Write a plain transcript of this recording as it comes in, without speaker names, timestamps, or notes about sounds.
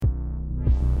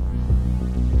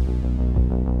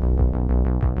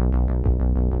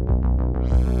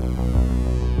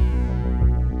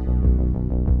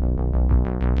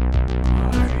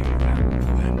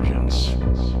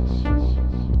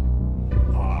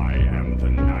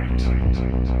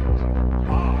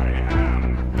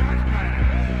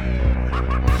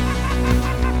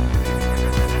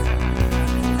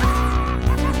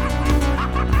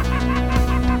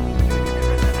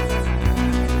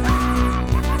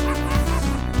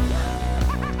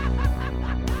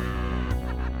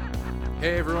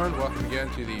Hey everyone, welcome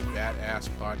again to the Badass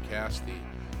Podcast, the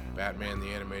Batman the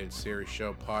Animated Series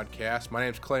Show podcast. My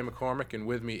name's Clay McCormick, and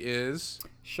with me is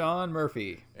Sean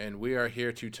Murphy. And we are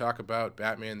here to talk about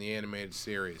Batman the Animated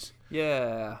Series.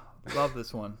 Yeah, love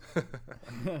this one.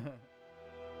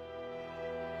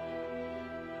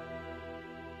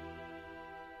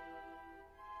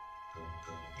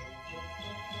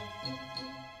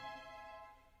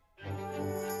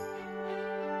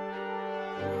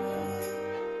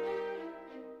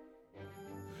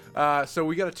 So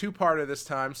we got a two-parter this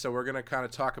time, so we're going to kind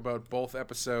of talk about both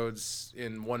episodes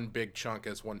in one big chunk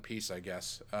as one piece, I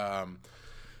guess. We're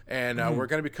going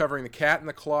to be covering The Cat in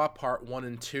the Claw, Part 1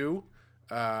 and 2.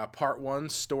 Part 1,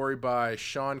 story by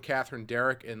Sean Catherine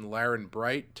Derrick and Laren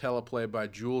Bright, teleplay by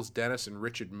Jules Dennis and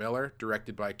Richard Miller,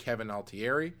 directed by Kevin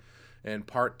Altieri. And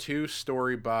Part 2,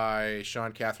 story by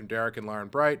Sean Catherine Derrick and Laren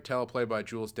Bright, teleplay by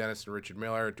Jules Dennis and Richard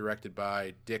Miller, directed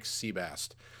by Dick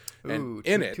Sebast. Ooh,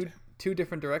 two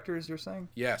different directors, you're saying?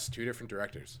 Yes, two different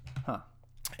directors. Huh.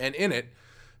 And in it,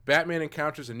 Batman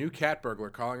encounters a new cat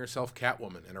burglar calling herself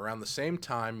Catwoman, and around the same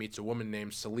time meets a woman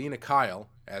named Selina Kyle,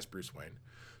 as Bruce Wayne,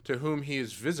 to whom he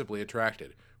is visibly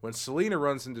attracted. When Selina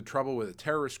runs into trouble with a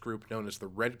terrorist group known as the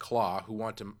Red Claw, who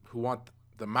want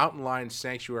the mountain lion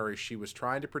sanctuary she was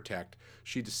trying to protect,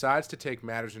 she decides to take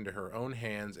matters into her own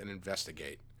hands and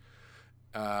investigate.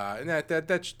 And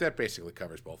that basically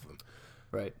covers both of them.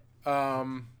 Right.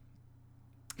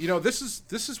 You know, this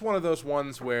is one of those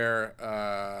ones where,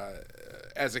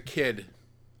 as a kid,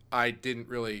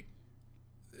 it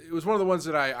was one of the ones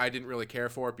that I didn't really care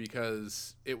for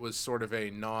because it was sort of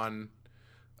a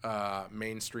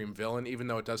mainstream villain, even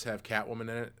though it does have Catwoman in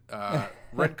it.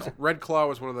 Red Claw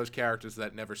was one of those characters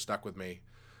that never stuck with me.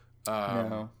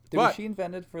 No. Was she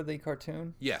invented for the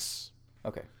cartoon? Yes.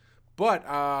 Okay.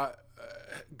 But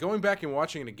going back and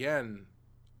watching it again,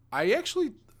 I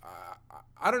actually...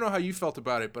 I don't know how you felt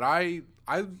about it, but I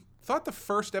thought the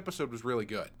first episode was really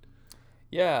good.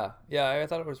 Yeah, I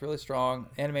thought it was really strong.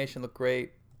 Animation looked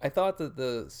great. I thought that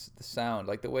the sound,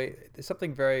 like the way, there's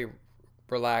something very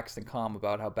relaxed and calm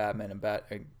about how Batman and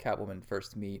Catwoman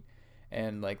first meet,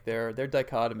 and like their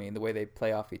dichotomy and the way they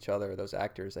play off each other, those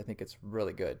actors. I think it's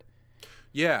really good.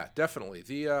 Yeah, definitely.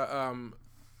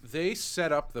 They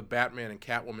set up the Batman and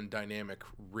Catwoman dynamic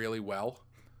really well.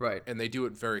 Right. And they do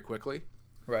it very quickly.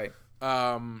 Right.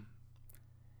 And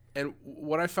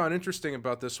what I found interesting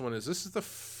about this one is this is the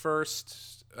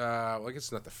first, well, I guess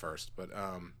it's not the first, but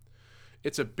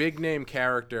it's a big name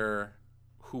character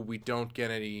who we don't get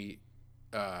any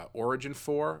origin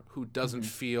for, who doesn't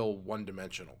feel one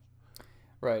dimensional.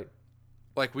 Right.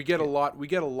 Like we get a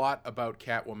lot about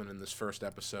Catwoman in this first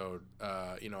episode.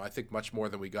 I think much more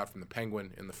than we got from the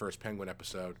Penguin in the first Penguin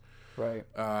episode. Right.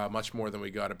 Much more than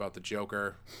we got about the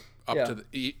Joker, to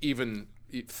even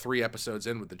 3 episodes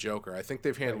in with the Joker. I think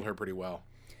they've handled her pretty well.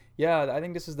 Yeah, I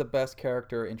think this is the best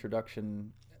character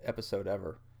introduction episode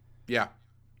ever. Yeah.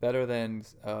 Better than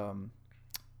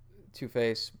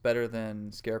Two-Face, better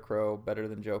than Scarecrow, better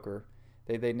than Joker.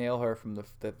 They nail her from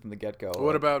the get-go.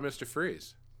 What about Mr.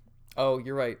 Freeze? Oh,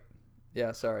 you're right.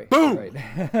 Yeah, sorry. Boom! Right.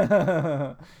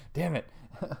 Damn it.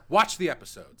 Watch the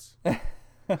episodes.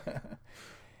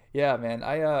 Yeah, man.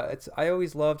 I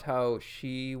always loved how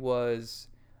she was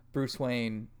Bruce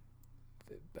Wayne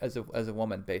as a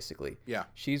woman, basically. Yeah.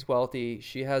 She's wealthy.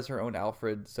 She has her own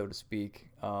Alfred, so to speak.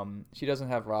 She doesn't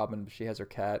have Robin, but she has her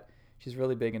cat. She's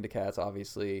really big into cats,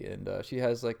 obviously, and she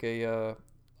has like a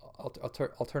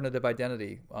alternative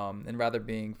identity. And rather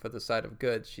being for the side of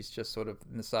good, she's just sort of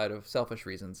in the side of selfish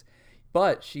reasons.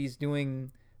 But she's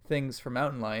doing things for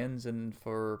mountain lions and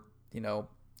for,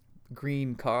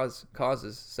 green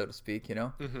causes, so to speak,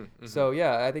 So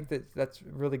yeah, I think that's a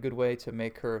really good way to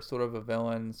make her sort of a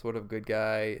villain, sort of good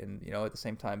guy, and at the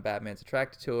same time Batman's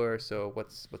attracted to her, so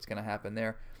what's going to happen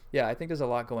there? Yeah, I think there's a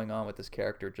lot going on with this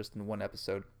character just in one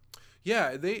episode.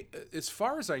 Yeah, they, as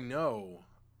far as I know,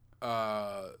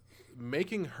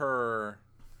 making her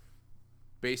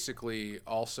basically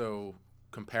also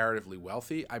comparatively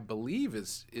wealthy, I believe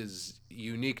is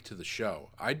unique to the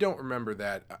show. I don't remember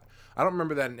that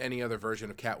in any other version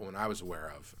of Catwoman I was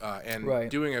aware of.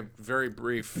 Doing a very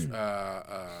brief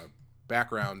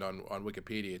background on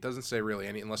Wikipedia, it doesn't say really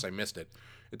any, unless I missed it.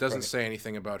 It doesn't say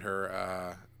anything about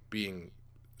her being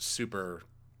super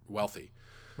wealthy.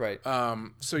 Right.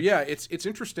 So yeah, it's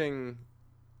interesting.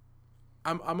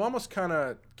 I'm almost kind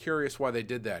of curious why they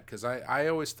did that, because I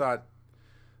always thought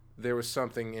there was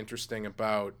something interesting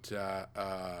about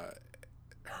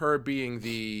her being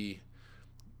the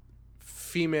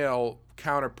female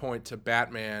counterpoint to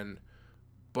Batman,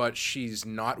 but she's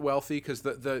not wealthy, because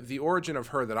the origin of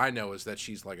her that I know is that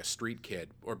she's like a street kid,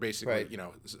 or basically,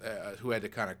 Right. who had to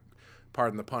kind of,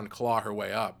 pardon the pun, claw her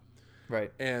way up.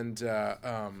 Right. And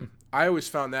I always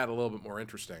found that a little bit more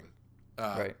interesting.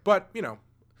 Right. But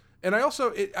and I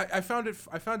also I found it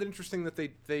interesting that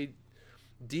they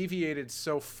deviated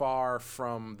so far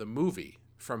from the movie,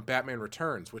 from Batman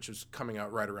Returns, which is coming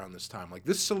out right around this time. Like,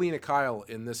 this Selina Kyle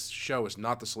in this show is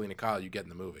not the Selina Kyle you get in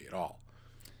the movie at all.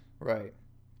 Right.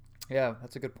 Yeah,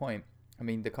 that's a good point. I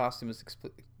mean, the costume is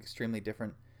extremely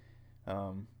different.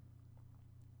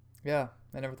 Yeah,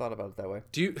 I never thought about it that way.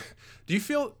 Do you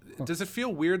feel? Does it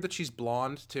feel weird that she's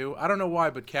blonde too? I don't know why,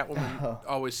 but Catwoman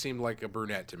always seemed like a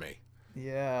brunette to me.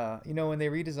 Yeah, when they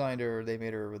redesigned her, they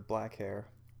made her with black hair.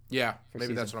 Yeah, For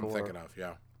maybe that's what season I'm 4. thinking of.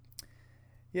 Yeah.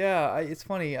 Yeah, it's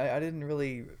funny. I didn't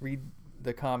really read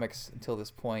the comics until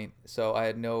this point, so I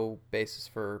had no basis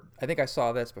for. I think I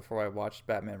saw this before I watched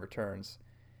Batman Returns.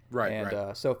 Right. And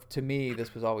right. so to me,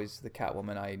 this was always the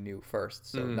Catwoman I knew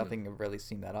first. So nothing really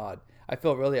seemed that odd. I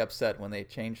felt really upset when they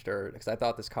changed her because I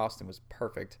thought this costume was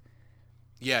perfect.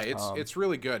 Yeah, it's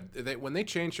really good. When they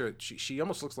changed her, she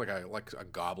almost looks like a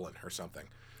goblin or something,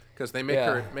 because they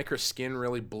make her skin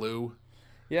really blue.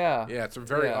 Yeah. Yeah, it's a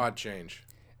very odd change.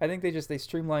 I think they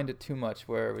streamlined it too much,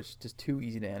 where it was just too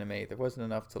easy to animate. There wasn't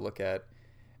enough to look at.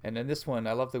 And in this one,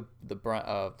 I love the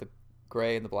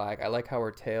gray and the black. I like how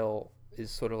her tail is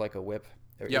sort of like a whip,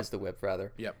 or is the whip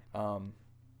rather. Yep.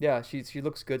 Yeah, she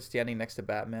looks good standing next to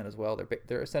Batman as well.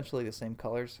 They're essentially the same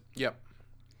colors. Yep.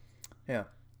 Yeah.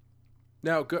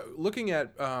 Now, looking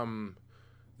at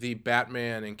the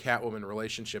Batman and Catwoman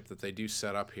relationship that they do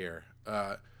set up here,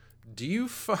 do you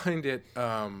find it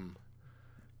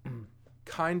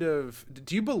kind of?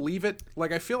 Do you believe it?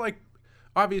 Like, I feel like,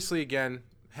 obviously, again,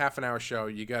 half an hour show,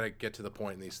 you got to get to the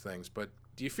point in these things. But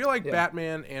do you feel like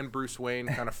Batman and Bruce Wayne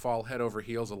kind of fall head over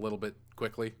heels a little bit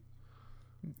quickly?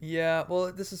 Yeah,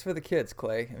 well, this is for the kids,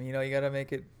 Clay. I mean, you got to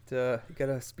make it. You got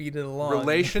to speed it along.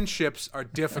 Relationships are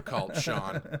difficult,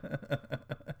 Sean.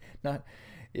 Not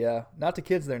to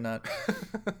kids. They're not.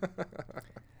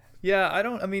 Yeah, I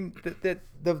don't. I mean,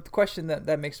 the question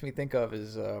that makes me think of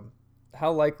is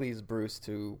how likely is Bruce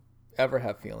to ever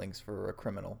have feelings for a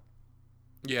criminal?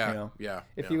 Yeah,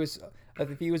 If he was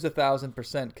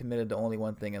 1,000% committed to only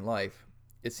one thing in life,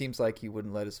 it seems like he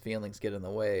wouldn't let his feelings get in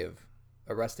the way of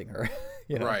arresting her.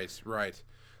 Right.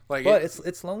 Like, but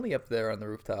it's lonely up there on the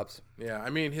rooftops. Yeah, I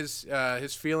mean, his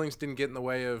feelings didn't get in the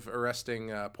way of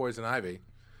arresting Poison Ivy.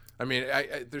 I mean,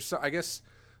 I guess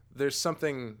there's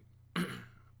something.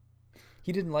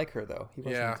 He didn't like her though. He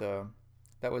wasn't.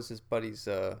 That was his buddy's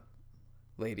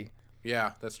lady.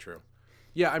 Yeah, that's true.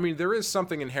 Yeah, I mean, there is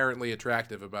something inherently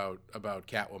attractive about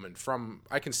Catwoman.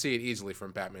 I can see it easily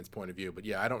from Batman's point of view, but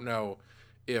yeah, I don't know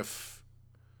if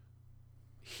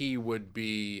he would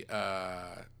be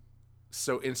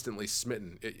so instantly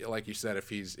smitten, like you said, if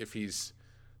he's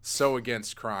so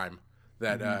against crime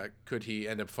that could he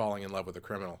end up falling in love with a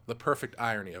criminal? The perfect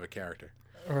irony of a character.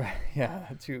 Right. Yeah.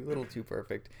 A little too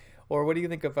perfect. Or what do you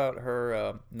think about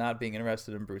her not being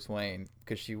interested in Bruce Wayne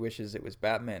because she wishes it was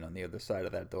Batman on the other side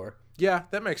of that door? Yeah,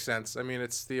 that makes sense. I mean,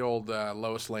 it's the old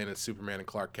Lois Lane and Superman and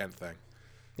Clark Kent thing.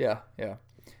 Yeah.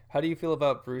 How do you feel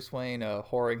about Bruce Wayne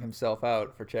whoring himself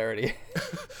out for charity?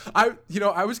 I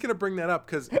was going to bring that up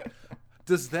because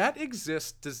does that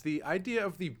exist? Does the idea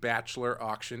of the Bachelor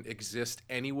auction exist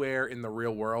anywhere in the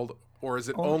real world? Or is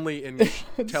it only in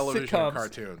television and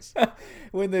cartoons?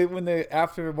 when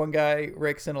after one guy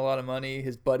rakes in a lot of money,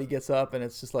 his buddy gets up and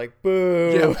it's just like,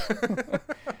 boo. Yeah.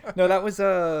 No, that was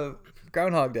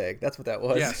Groundhog Day. That's what that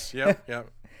was. Yes. Yep.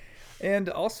 And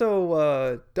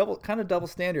also double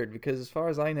standard, because as far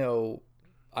as I know,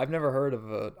 I've never heard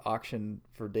of an auction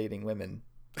for dating women.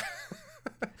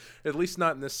 At least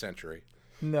not in this century.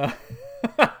 No.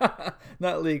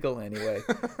 Not legal anyway.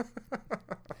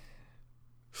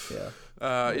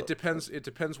 Yeah. It depends. It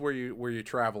depends where you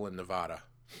travel in Nevada.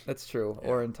 That's true,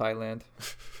 or in Thailand.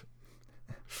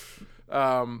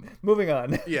 Moving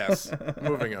on. Yes,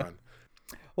 moving on.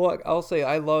 Well, I'll say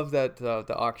I love that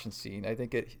the auction scene. I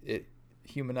think it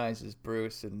humanizes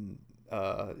Bruce, and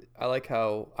I like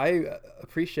how I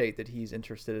appreciate that he's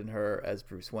interested in her as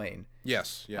Bruce Wayne.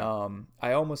 Yes. Yeah.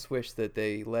 I almost wish that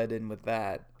they led in with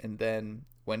that, and then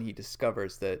when he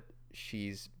discovers that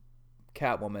she's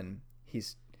Catwoman,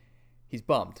 he's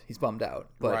bummed. He's bummed out.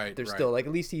 But there's still, like,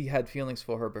 at least he had feelings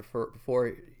for her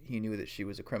before he knew that she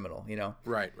was a criminal, you know?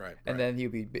 Right. And then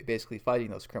he'd be basically fighting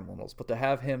those criminals. But to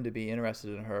have him to be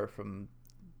interested in her from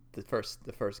the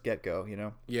first get-go, you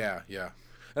know? Yeah.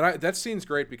 And that scene's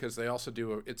great because they also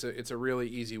do it's a really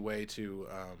easy way to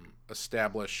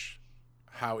establish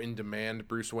how in demand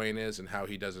Bruce Wayne is and how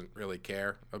he doesn't really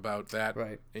care about that.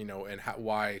 Right. You know, and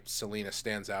why Selina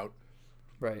stands out.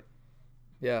 Right.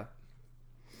 Yeah.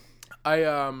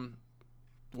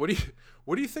 What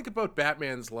do you think about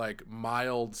Batman's like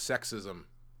mild sexism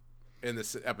in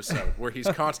this episode where he's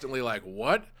constantly like,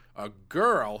 "What? A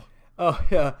girl?" Oh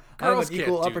yeah, Girls I'm an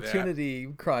equal can't do opportunity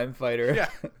crime fighter. Yeah.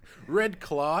 Red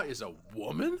Claw is a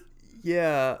woman?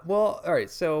 Yeah. Well, all right.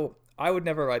 So I would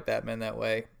never write Batman that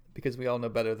way because we all know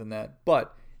better than that.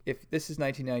 But if this is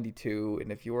 1992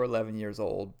 and if you're 11 years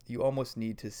old, you almost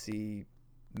need to see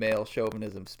male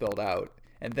chauvinism spelled out,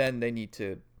 and then they need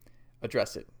to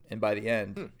address it. And by the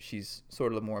end, she's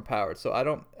sort of the more empowered. So I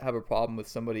don't have a problem with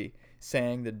somebody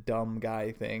saying the dumb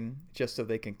guy thing just so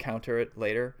they can counter it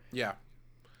later. Yeah.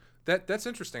 That's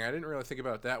interesting. I didn't really think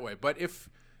about it that way. But if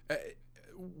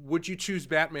would you choose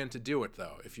Batman to do it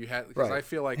though? If you had, because Right. I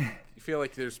feel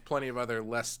like there's plenty of other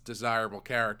less desirable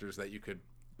characters that you could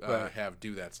Right. have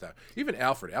do that stuff. Even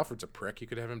Alfred. Alfred's a prick. You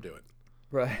could have him do it.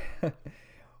 Right.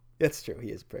 That's true. He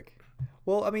is a prick.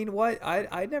 Well, I mean,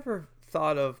 I never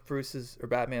thought of Bruce's or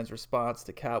Batman's response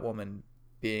to Catwoman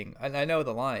being, and I know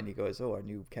the line, he goes, "Oh, our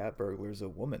new cat burglar's a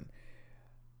woman."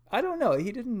 I don't know.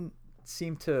 He didn't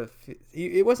seem to,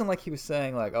 it wasn't like he was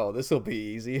saying like, "Oh, this will be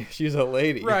easy. She's a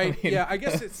lady." Right. I mean, Yeah. I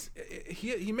guess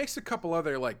he makes a couple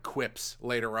other like quips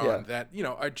later on Yeah. that, you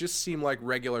know, just seem like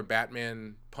regular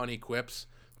Batman punny quips.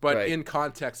 But Right. in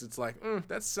context, it's like,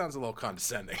 that sounds a little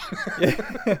condescending.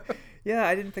 yeah. Yeah,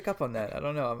 I didn't pick up on that. I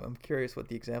don't know. I'm curious what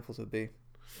the examples would be.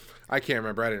 I can't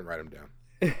remember. I didn't write them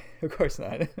down. Of course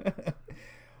not.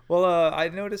 Well, I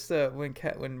noticed that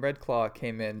when Red Claw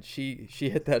came in, she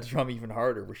hit that drum even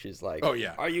harder, where she's like, Oh,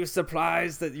 yeah. Are you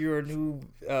surprised that your new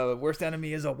worst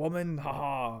enemy is a woman? Ha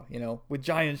ha! You know, with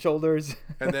giant shoulders."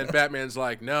 And then Batman's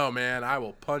like, "No, man, I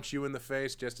will punch you in the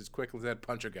face just as quickly as I'd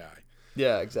punch a guy."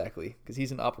 Yeah, exactly. Because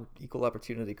he's an equal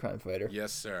opportunity crime fighter.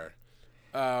 Yes, sir.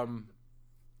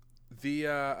 The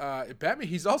Batman,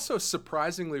 he's also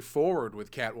surprisingly forward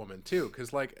with Catwoman too,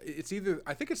 because like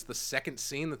I think it's the second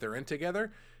scene that they're in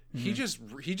together. He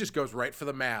just goes right for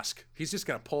the mask. He's just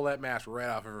gonna pull that mask right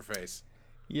off of her face.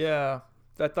 Yeah,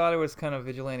 I thought it was kind of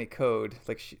vigilante code.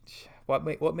 Like,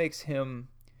 what makes him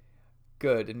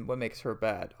good and what makes her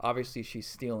bad? Obviously, she's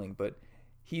stealing, but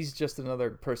he's just another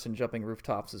person jumping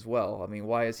rooftops as well. I mean,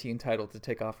 why is he entitled to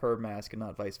take off her mask and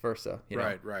not vice versa? You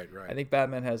know? Right. I think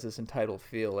Batman has this entitled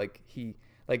feel, like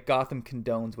Gotham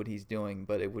condones what he's doing,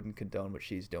 but it wouldn't condone what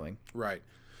she's doing. Right.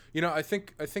 You know, I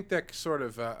think that sort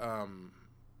of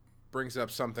brings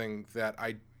up something that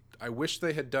I wish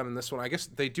they had done in this one. I guess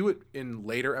they do it in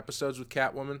later episodes with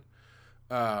Catwoman.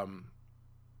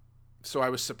 So I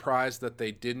was surprised that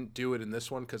they didn't do it in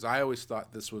this one, because I always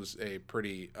thought this was a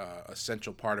pretty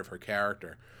essential part of her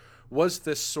character. Was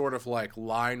this sort of like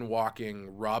line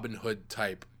walking Robin Hood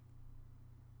type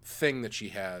thing that she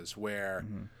has, where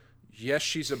yes,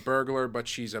 she's a burglar, but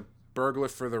she's a burglar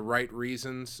for the right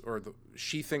reasons, or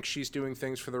she thinks she's doing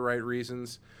things for the right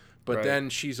reasons, but Right. then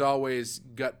she's always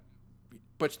got.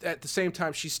 But at the same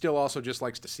time, she still also just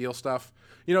likes to steal stuff.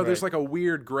 You know, there's Right. like a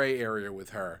weird gray area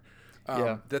with her.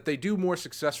 Yeah. That they do more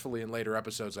successfully in later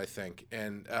episodes, I think.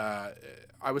 And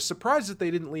I was surprised that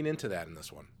they didn't lean into that in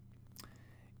this one.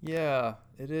 Yeah,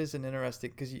 it is an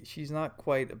interesting, because she's not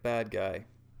quite a bad guy.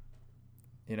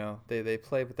 You know, they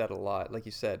play with that a lot. Like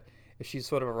you said, if she's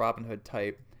sort of a Robin Hood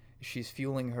type, she's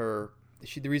fueling the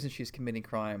reason she's committing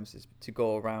crimes is to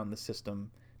go around the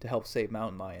system to help save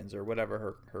mountain lions or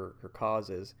whatever her cause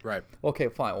is. Right. Okay,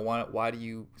 fine. Well, why do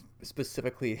you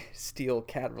specifically steal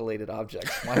cat-related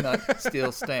objects? Why not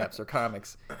steal stamps or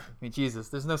comics? I mean, Jesus,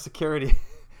 there's no security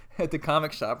at the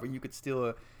comic shop where you could steal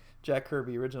a Jack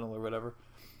Kirby original or whatever.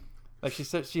 Like she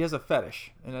said, she has a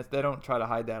fetish, and they don't try to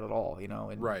hide that at all, you know.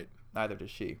 And Right. neither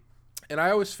does she. And I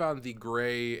always found the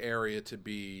gray area to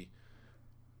be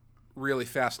really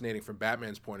fascinating from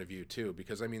Batman's point of view, too,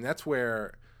 because, I mean, that's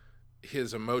where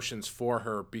his emotions for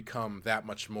her become that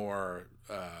much more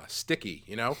sticky,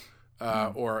 you know,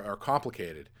 or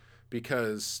complicated,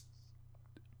 because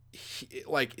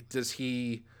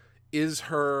is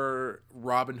her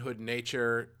Robin Hood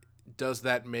nature, does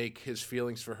that make his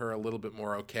feelings for her a little bit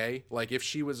more okay? Like if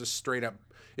she was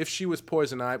if she was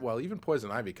Poison Ivy, well, even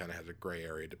Poison Ivy kind of has a gray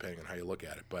area depending on how you look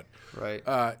at it, but Right.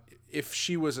 if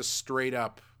she was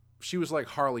she was like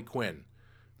Harley Quinn,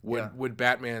 would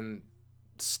Batman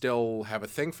still have a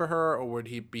thing for her, or would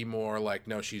he be more like,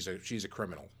 no, she's a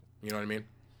criminal? You know what I mean?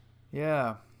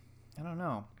 Yeah. I don't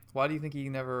know. Why do you think he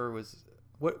never was?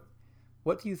 What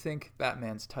do you think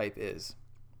Batman's type is?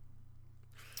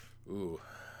 Ooh.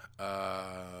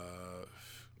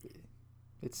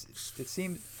 It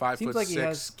Five seems foot like six, he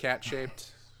has cat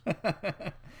shaped.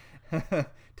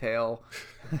 tail.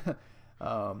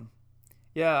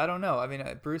 Yeah, I don't know. I mean,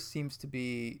 Bruce seems to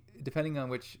be, depending on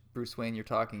which Bruce Wayne you're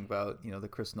talking about, you know, the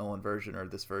Chris Nolan version or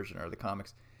this version or the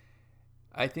comics.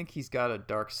 I think he's got a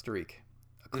dark streak,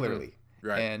 clearly. Mm-hmm.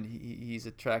 Right. And he's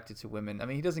attracted to women. I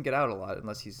mean, he doesn't get out a lot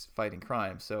unless he's fighting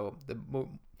crime. So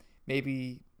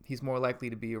maybe he's more likely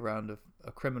to be around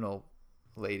a criminal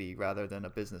lady rather than a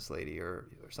business lady or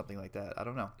something like that. I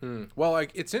don't know. Well,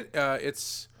 like it's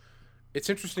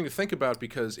interesting to think about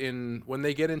because when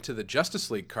they get into the Justice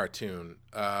League cartoon,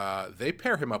 they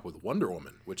pair him up with Wonder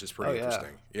Woman, which is pretty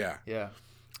interesting. Yeah. Yeah.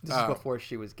 This is before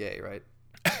she was gay, right?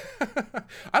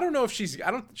 I don't know if she's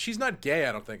not gay.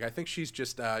 I don't think. I think she's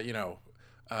just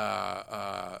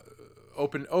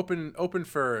open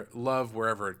for love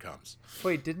wherever it comes.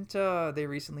 Wait, didn't they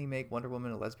recently make Wonder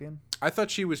Woman a lesbian? I thought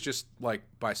she was just like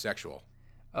bisexual.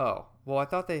 Oh, well, I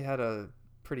thought they had a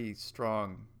pretty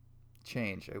strong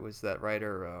change. It was that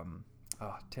writer.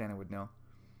 Tana would know.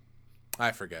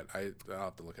 I forget. I'll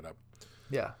have to look it up.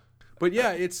 Yeah, but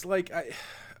yeah, it's like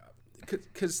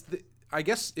because I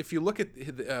guess if you look at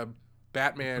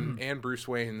Batman and Bruce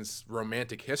Wayne's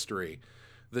romantic history,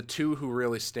 the two who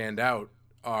really stand out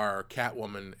are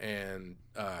Catwoman and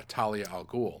Talia al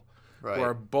Ghul, right. who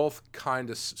are both kind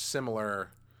of similar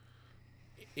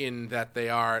in that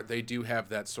they do have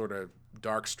that sort of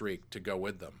dark streak to go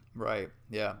with them. Right.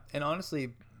 Yeah. And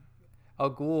honestly,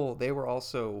 Al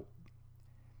Ghul,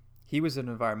 he was an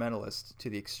environmentalist to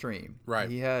the extreme. Right.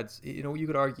 He had, you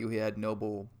could argue he had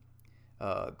noble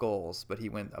goals, but he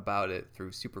went about it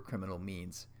through super criminal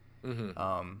means.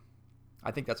 Mm-hmm.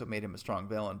 I think that's what made him a strong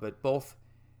villain. But both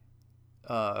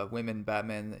women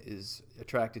Batman is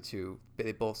attracted to,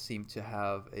 they both seem to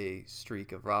have a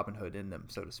streak of Robin Hood in them,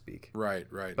 so to speak. Right.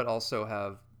 But also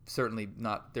have certainly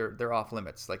not, they're off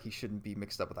limits. Like he shouldn't be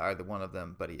mixed up with either one of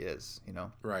them, but he is,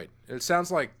 Right. It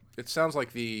sounds like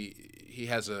he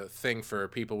has a thing for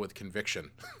people with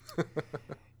conviction.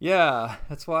 Yeah,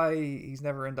 that's why he's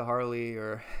never into Harley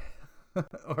or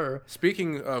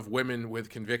Speaking of women with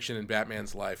conviction in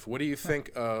Batman's life, what do you think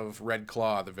of Red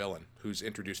Claw, the villain, who's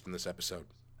introduced in this episode?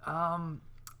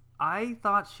 I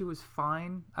thought she was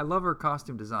fine. I love her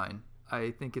costume design.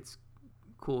 I think it's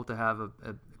cool to have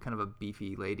a kind of a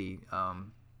beefy lady,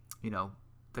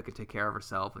 that could take care of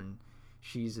herself, and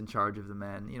she's in charge of the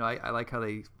men. I like how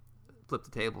they flip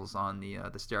the tables on the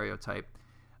stereotype.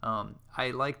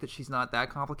 I like that she's not that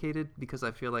complicated because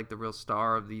I feel like the real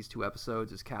star of these two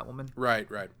episodes is Catwoman. Right.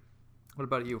 What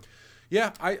about you?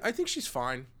 Yeah, I think she's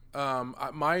fine.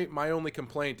 My only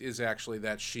complaint is actually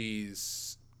that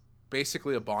she's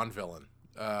basically a Bond villain.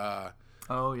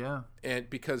 Oh yeah. And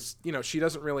because she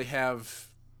doesn't really have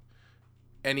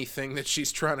anything that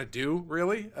she's trying to do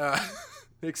really,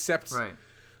 except right.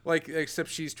 Except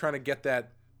she's trying to get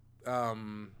that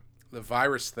the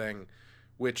virus thing,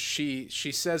 which she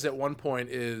says at one point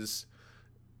is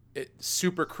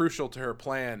super crucial to her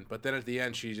plan, but then at the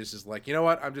end she just is like, you know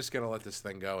what, I'm just gonna let this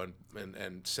thing go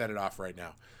and set it off right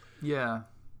now. Yeah,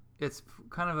 it's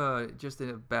kind of just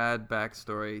a bad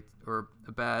backstory or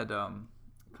a bad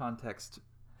context.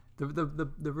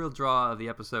 The real draw of the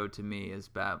episode to me is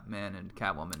Batman and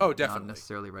Catwoman. Oh, definitely. Not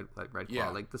necessarily Red Claw. Yeah.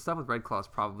 Like the stuff with Red Claw is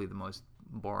probably the most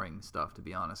boring stuff, to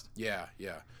be honest. Yeah.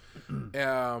 And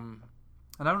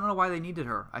I don't know why they needed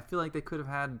her. I feel like they could have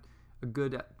had a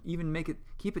good,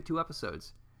 keep it 2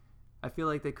 episodes. I feel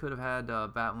like they could have had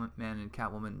Batman and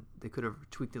Catwoman. They could have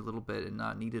tweaked it a little bit and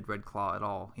not needed Red Claw at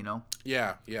all.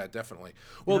 Yeah, definitely.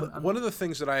 Well, one of the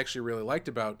things that I actually really liked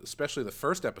about, especially the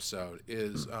first episode,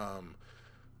 is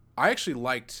I actually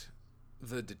liked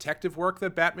the detective work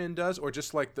that Batman does, or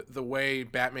just like the way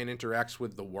Batman interacts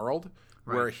with the world.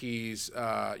 Right. Where he's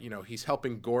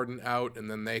helping Gordon out,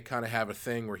 and then they kind of have a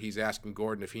thing where he's asking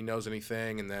Gordon if he knows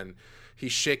anything, and then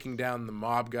he's shaking down the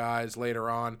mob guys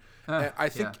later on. I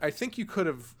think you could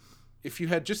have, if you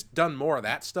had just done more of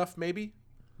that stuff, maybe.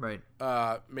 Right.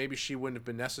 Maybe she wouldn't have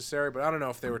been necessary, but I don't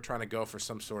know if they were trying to go for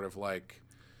some sort of like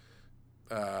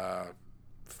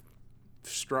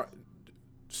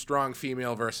strong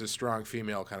female versus strong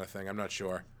female kind of thing. I'm not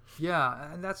sure.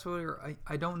 Yeah, and that's where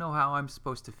I don't know how I'm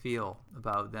supposed to feel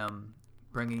about them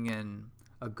bringing in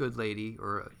a good lady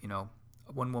or,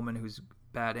 one woman who's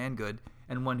bad and good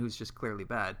and one who's just clearly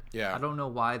bad. Yeah. I don't know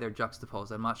why they're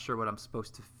juxtaposed. I'm not sure what I'm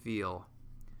supposed to feel.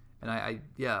 And I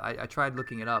tried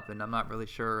looking it up, and I'm not really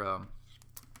sure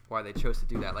why they chose to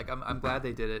do that. Like, I'm glad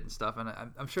they did it and stuff, and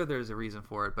I'm sure there's a reason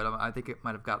for it, but I think it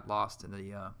might have got lost in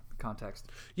the context.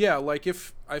 Yeah, like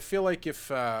if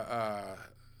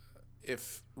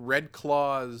Red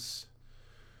Claw's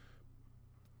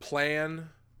plan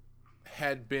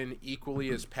had been equally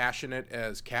as passionate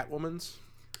as Catwoman's,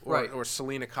 or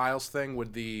Selena Kyle's thing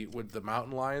with the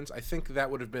mountain lions, I think that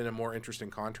would have been a more interesting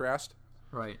contrast.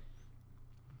 Right.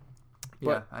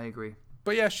 Yeah, I agree.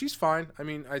 But yeah, she's fine. I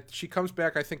mean, she comes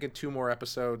back, I think, in 2 more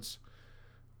episodes,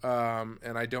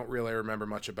 and I don't really remember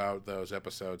much about those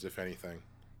episodes, if anything.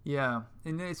 Yeah,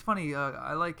 and it's funny.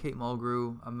 I like Kate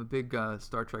Mulgrew. I'm a big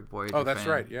Star Trek Voyager Oh, that's fan.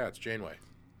 right. Yeah, it's Janeway.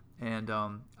 And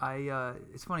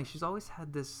it's funny. She's always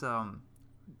had this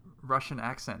Russian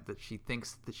accent that she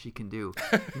thinks that she can do.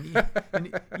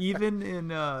 and even in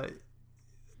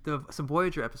some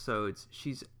Voyager episodes,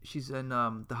 she's in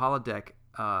the holodeck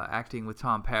acting with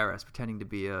Tom Paris, pretending to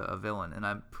be a villain, and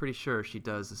I'm pretty sure she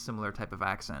does a similar type of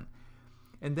accent.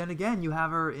 And then again, you have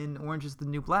her in Orange is the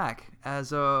New Black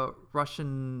as a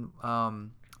Russian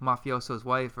mafioso's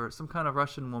wife, or some kind of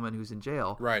Russian woman who's in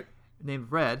jail. Right.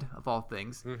 Named Red, of all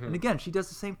things. Mm-hmm. And again, she does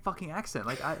the same fucking accent.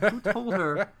 Like, who told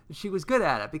her that she was good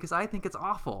at it? Because I think it's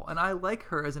awful. And I like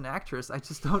her as an actress. I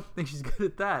just don't think she's good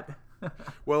at that.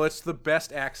 Well, it's the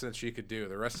best accent she could do.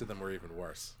 The rest of them were even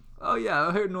worse. Oh,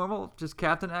 yeah. Her normal, just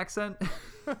captain accent.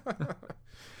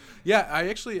 Yeah, I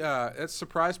actually, it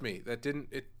surprised me.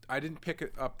 I didn't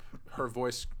pick up her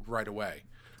voice right away.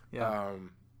 Yeah.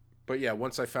 But yeah,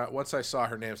 once I saw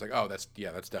her name, I was like, oh, that's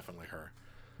definitely her.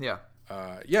 Yeah.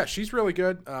 Yeah, she's really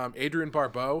good. Adrienne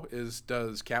Barbeau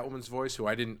does Catwoman's voice, who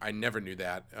I never knew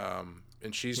that.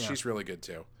 And she's really good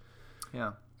too.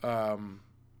 Yeah.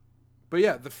 But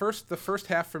yeah, the first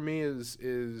half for me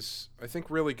is I think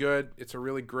really good. It's a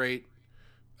really great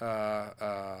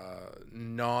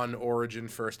non-origin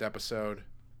first episode.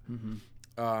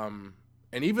 Mm-hmm.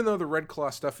 And even though the Red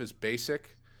Claw stuff is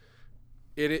basic,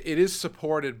 it is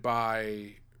supported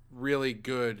by really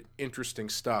good, interesting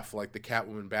stuff like the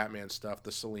Catwoman Batman stuff,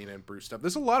 the Selena and Bruce stuff.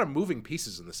 There's a lot of moving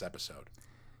pieces in this episode.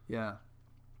 Yeah.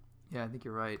 Yeah, I think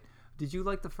you're right. Did you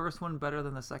like the first one better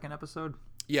than the second episode?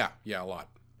 Yeah, a lot.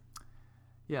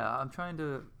 Yeah, I'm trying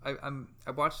to.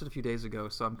 I watched it a few days ago,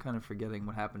 so I'm kind of forgetting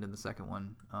what happened in the second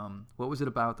one. What was it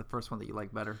about the first one that you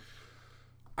liked better?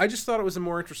 I just thought it was a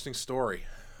more interesting story.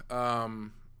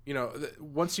 Once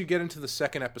you get into the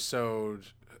second episode,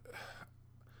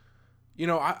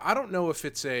 I don't know if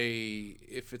it's a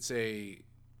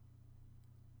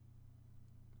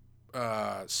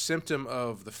symptom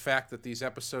of the fact that these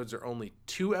episodes are only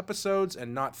 2 episodes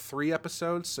and not 3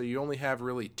 episodes, so you only have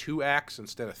really 2 acts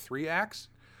instead of 3 acts.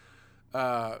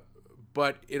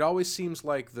 But it always seems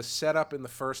like the setup in the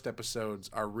first episodes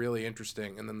are really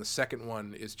interesting, and then the second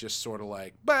one is just sort of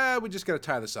like, we just got to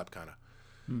tie this up, kind of.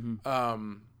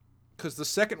 Mm-hmm. Because the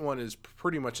second one is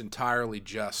pretty much entirely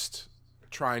just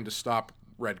trying to stop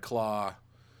Red Claw.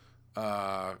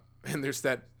 And there's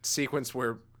that sequence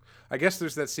where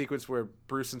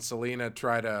Bruce and Selena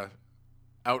try to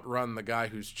outrun the guy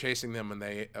who's chasing them, and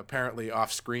they apparently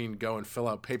off screen go and fill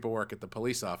out paperwork at the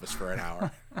police office for an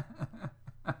hour.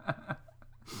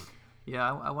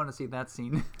 Yeah, I want to see that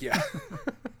scene. Yeah.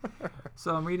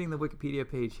 So I'm reading the Wikipedia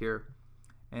page here,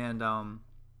 and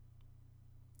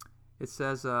it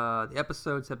says the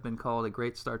episodes have been called a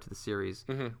great start to the series,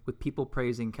 with people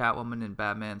praising Catwoman and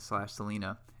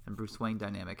Batman/Selena and Bruce Wayne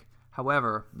dynamic.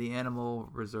 However, the animal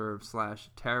reserve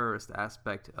 / terrorist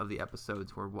aspect of the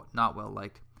episodes were not well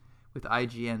liked, with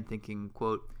IGN thinking,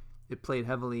 quote, it played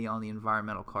heavily on the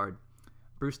environmental card.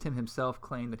 Bruce Timm himself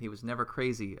claimed that he was never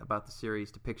crazy about the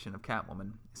series' depiction of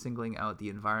Catwoman, singling out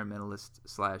the environmentalist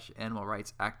 / animal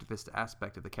rights activist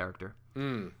aspect of the character.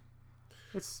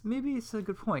 It's a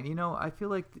good point. I feel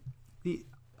like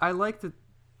I like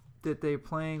that they're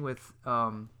playing with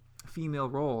female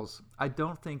roles. I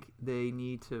don't think they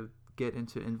need to get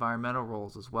into environmental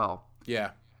roles as well.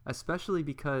 Yeah. Especially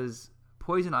because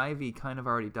Poison Ivy kind of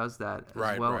already does that,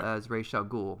 as well as Ra's al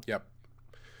Ghul. Yep.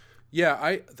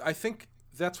 Yeah, I think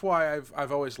that's why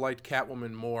I've always liked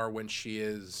Catwoman more when she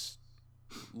is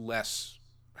less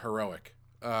heroic.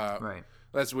 Right.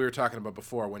 As we were talking about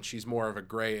before, when she's more of a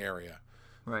gray area.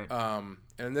 Right. And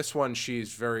in this one,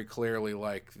 she's very clearly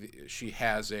like she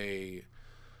has a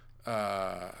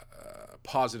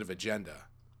positive agenda.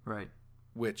 Right.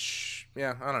 Which,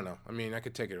 yeah, I don't know. I mean, I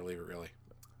could take it or leave it, really.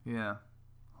 Yeah.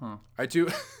 Huh. I do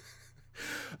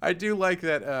like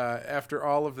that after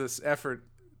all of this effort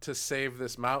to save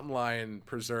this mountain lion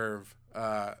preserve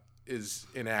is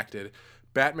enacted,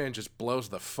 Batman just blows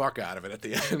the fuck out of it at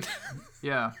the end.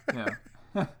 Yeah.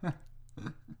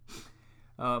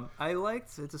 I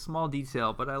liked, it's a small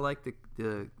detail, but I like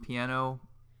the piano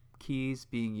keys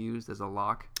being used as a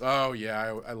lock. Oh,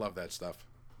 yeah, I love that stuff.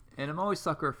 And I'm always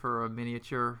sucker for a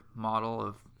miniature model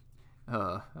of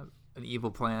a an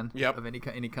evil plan Yep. of any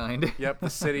kind. Yep, the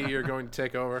city you're going to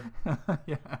take over.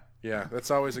 Yeah. Yeah, that's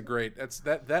always a great.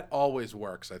 That always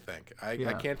works. I think. I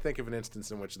Yeah. can't think of an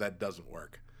instance in which that doesn't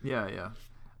work. Yeah.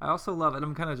 I also love it.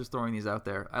 I'm kind of just throwing these out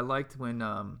there. I liked when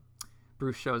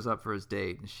Bruce shows up for his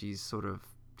date and she's sort of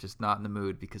just not in the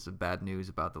mood because of bad news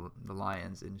about the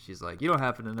Lions, and she's like, "You don't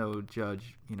happen to know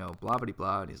Judge, blah blah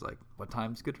blah," and he's like, "What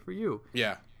time's good for you?"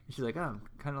 Yeah. And she's like, "Oh, I'm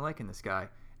kind of liking this guy."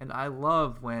 And I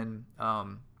love when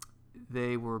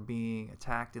they were being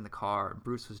attacked in the car.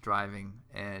 Bruce was driving,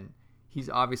 and he's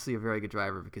obviously a very good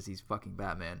driver because he's fucking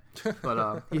Batman.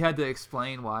 But he had to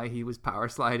explain why he was power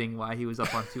sliding, why he was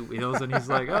up on two wheels, and he's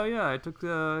like, "Oh yeah,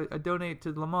 I donate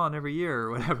to Le Mans every year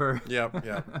or whatever." Yep.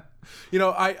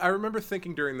 I remember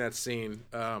thinking during that scene,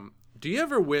 do you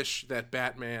ever wish that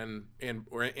Batman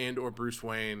or Bruce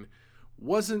Wayne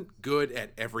wasn't good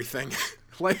at everything?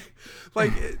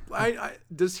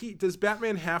 Does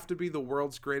Batman have to be the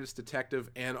world's greatest detective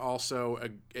and also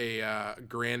a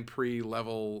Grand Prix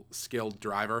level skilled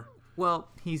driver? Well,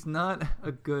 he's not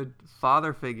a good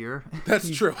father figure. That's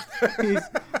true. He's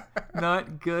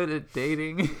not good at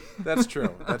dating. That's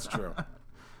true.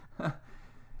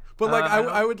 But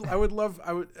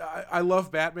I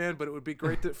love Batman, but it would be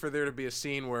great for there to be a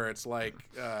scene where it's like,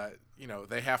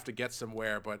 they have to get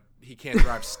somewhere, but he can't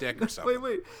drive stick or something.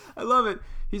 Wait, I love it.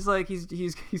 He's like,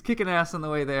 he's kicking ass on the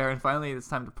way there, and finally it's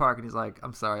time to park, and he's like,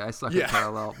 "I'm sorry, I suck at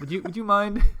parallel. Would you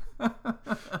mind?"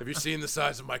 Have you seen the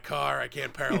size of my car? I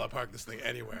can't parallel park this thing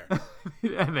anywhere.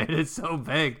 Yeah, man, it's so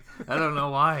big. I don't know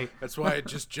why. That's why I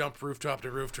just jump rooftop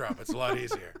to rooftop. It's a lot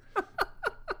easier.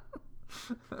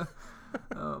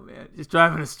 Oh man, just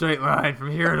driving a straight line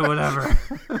from here to whatever.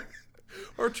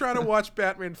 Or trying to watch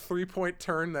Batman 3-point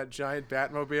turn that giant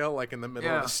Batmobile like in the middle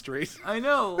of the street. I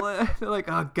know. They're like,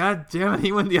 "Oh god damn it,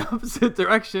 he went the opposite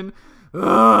direction."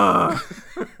 Ugh.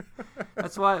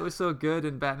 That's why it was so good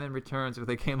in Batman Returns, where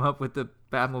they came up with the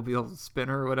Batmobile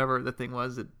spinner or whatever the thing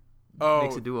was. It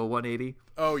makes it do a 180.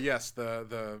 Oh yes,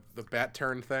 the bat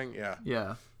turn thing. Yeah.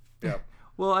 Yeah. Yeah.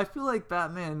 Well, I feel like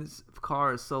Batman's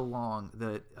car is so long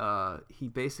that he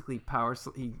basically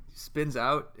he spins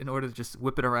out in order to just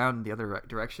whip it around in the other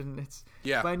direction. It's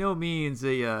by no means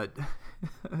a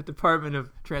Department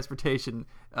of Transportation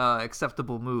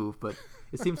acceptable move, but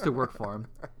it seems to work for him.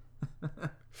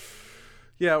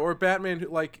 Yeah, or Batman,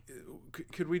 like,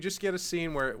 could we just get a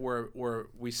scene where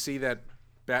we see that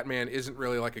Batman isn't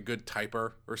really like a good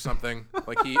typer or something?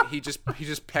 Like he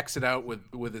just pecks it out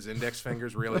with his index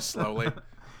fingers really slowly.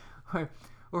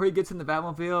 Or he gets in the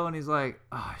Batmobile and he's like,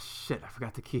 "Oh shit, I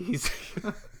forgot the keys."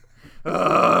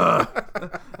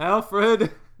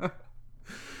 Alfred.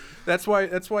 That's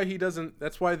why he doesn't.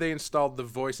 That's why they installed the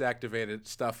voice activated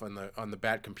stuff on the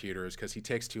Bat computer, is because he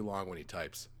takes too long when he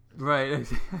types. Right.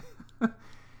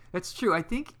 That's true. I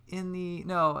think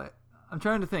I'm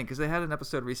trying to think, because they had an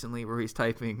episode recently where he's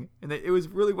typing, and it was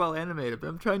really well animated, but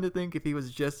I'm trying to think if he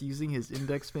was just using his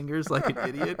index fingers like an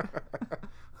idiot.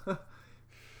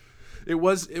 It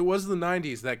was the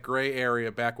 90s, that gray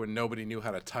area back when nobody knew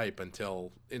how to type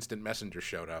until Instant Messenger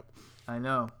showed up. I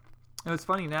know. And what's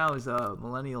funny now is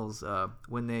millennials,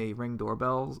 when they ring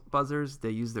doorbell buzzers, they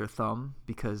use their thumb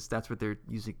because that's what they're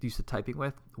used to typing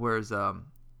with, whereas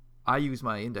I use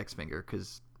my index finger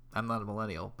because I'm not a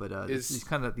millennial, but these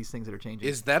things that are changing.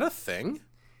 Is that a thing?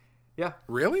 Yeah.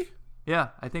 Really? Yeah,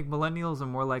 I think millennials are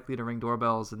more likely to ring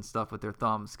doorbells and stuff with their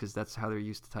thumbs because that's how they're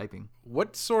used to typing.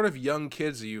 What sort of young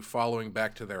kids are you following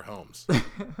back to their homes?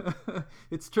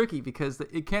 It's tricky because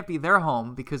it can't be their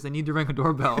home because they need to ring a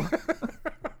doorbell.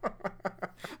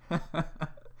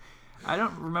 I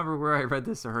don't remember where I read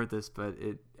this or heard this, but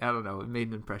I don't know. It made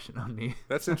an impression on me.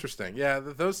 That's interesting. Yeah,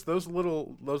 those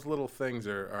little things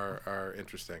are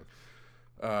interesting.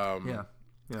 Yeah.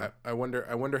 I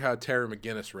wonder how Terry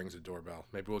McGinnis rings a doorbell.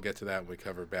 Maybe we'll get to that when we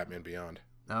cover Batman Beyond.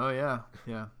 Oh yeah,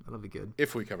 that'll be good.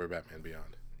 If we cover Batman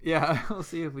Beyond. Yeah, we'll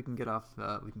see if we can get off.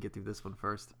 We can get through this one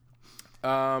first.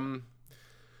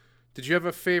 Did you have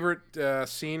a favorite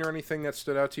scene or anything that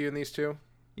stood out to you in these two?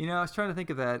 I was trying to think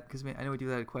of that because I know we do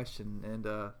that question, and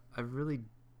I really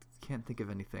can't think of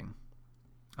anything.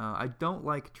 I don't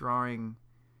like drawing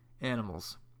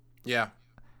animals. Yeah.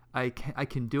 I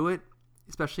can do it,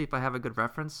 especially if I have a good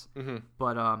reference. Mm-hmm.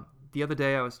 But the other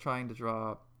day I was trying to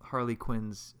draw Harley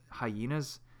Quinn's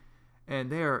hyenas,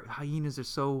 and hyenas are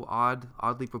so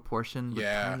oddly proportioned with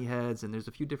tiny heads, and there's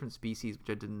a few different species which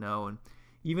I didn't know. And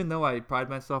even though I pride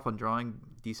myself on drawing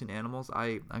decent animals,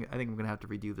 I think I'm gonna have to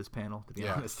redo this panel, to be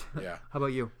honest. Yeah. How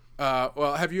about you?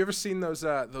 Well, have you ever seen those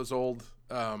old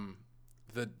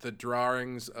the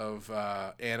drawings of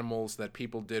animals that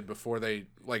people did before they,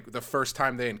 like, the first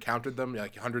time they encountered them,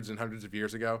 like hundreds and hundreds of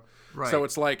years ago. Right. So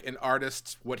it's like an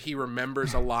artist, what he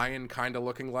remembers a lion kind of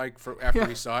looking like after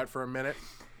he saw it for a minute.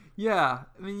 Yeah,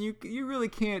 I mean, you really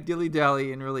can't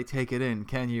dilly-dally and really take it in,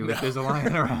 can you, if there's a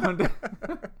lion around?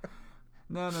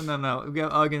 No. We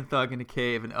got Ugg and Thug in a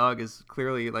cave, and Ugg is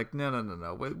clearly like, no.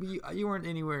 You weren't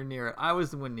anywhere near it. I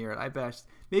was the one near it. I bashed.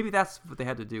 Maybe that's what they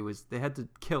had to do, is they had to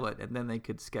kill it, and then they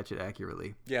could sketch it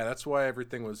accurately. Yeah, that's why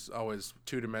everything was always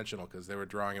two-dimensional, because they were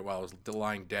drawing it while it was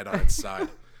lying dead on its side.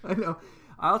 I know.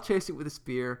 I'll chase it with a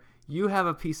spear. You have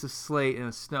a piece of slate and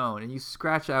a stone, and you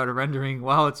scratch out a rendering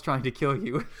while it's trying to kill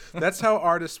you. That's how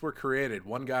artists were created.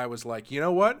 One guy was like, you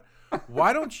know what?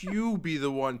 Why don't you be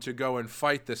the one to go and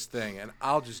fight this thing, and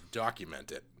I'll just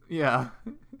document it. Yeah.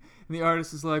 And the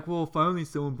artist is like, well, finally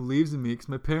someone believes in me, because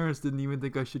my parents didn't even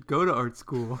think I should go to art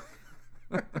school.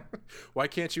 Why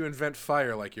can't you invent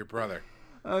fire like your brother?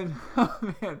 Oh,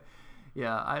 man.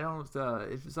 Yeah, I don't.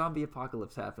 If zombie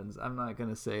apocalypse happens, I'm not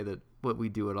gonna say that what we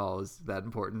do at all is that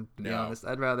important. To be honest,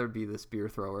 I'd rather be the spear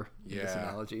thrower in this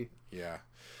analogy. Yeah,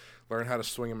 learn how to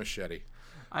swing a machete.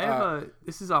 I have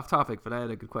This is off topic, but I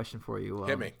had a good question for you.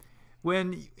 Hit me.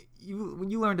 When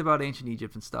you learned about ancient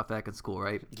Egypt and stuff back in school,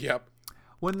 right? Yep.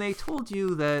 When they told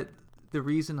you that the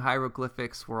reason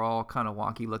hieroglyphics were all kind of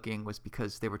wonky looking was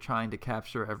because they were trying to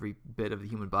capture every bit of the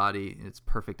human body in its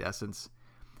perfect essence.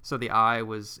 So the eye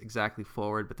was exactly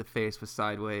forward, but the face was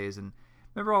sideways. And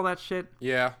remember all that shit?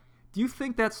 Yeah. Do you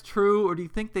think that's true, or do you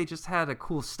think they just had a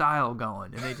cool style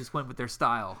going and they just went with their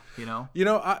style? You know.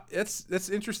 That's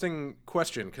an interesting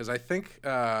question, because I think,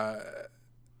 I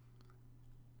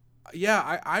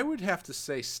would have to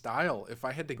say style if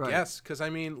I had to guess. Because I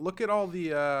mean, look at all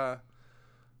the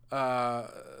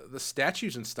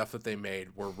statues and stuff that they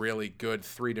made were really good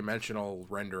 3-dimensional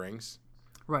renderings.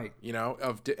 Right. You know,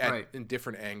 in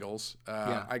different angles.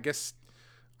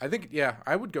 I think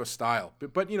I would go style.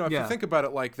 But you know, if you think about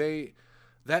it, like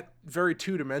that very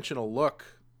 2-dimensional look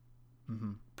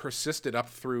persisted up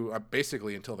through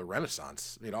basically until the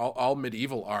Renaissance. You know, all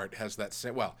medieval art has that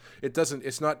same. Well,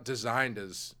 it's not designed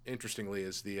as interestingly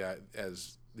as the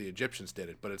Egyptians did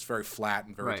it, but it's very flat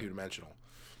and very 2-dimensional.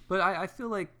 But I feel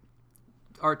like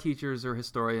art teachers or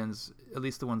historians, at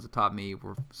least the ones that taught me,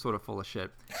 were sort of full of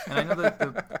shit. And I know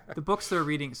that the books they're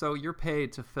reading, so you're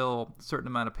paid to fill a certain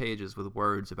amount of pages with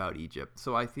words about Egypt.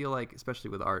 So I feel like, especially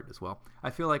with art as well,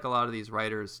 I feel like a lot of these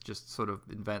writers just sort of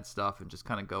invent stuff and just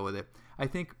kind of go with it. I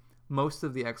think most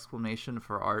of the explanation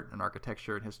for art and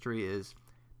architecture and history is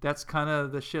that's kind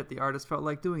of the shit the artist felt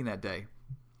like doing that day.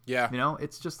 Yeah. You know,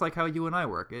 it's just like how you and I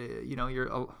work. You know,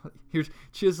 you're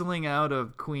chiseling out a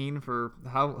queen for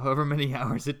however many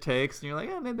hours it takes, and you're like,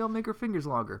 maybe I'll make her fingers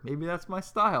longer. Maybe that's my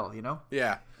style, you know?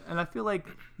 Yeah. And I feel like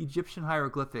Egyptian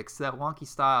hieroglyphics, that wonky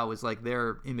style was like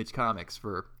their Image Comics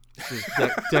for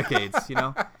decades, you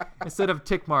know? Instead of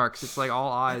tick marks, it's like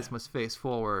all eyes must face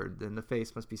forward and the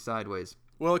face must be sideways.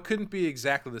 Well, it couldn't be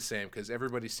exactly the same because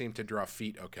everybody seemed to draw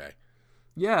feet okay.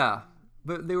 Yeah.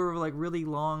 But they were like really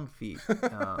long feet,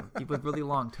 with really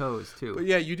long toes too. But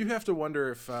yeah, you do have to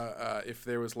wonder if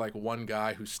there was like one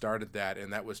guy who started that,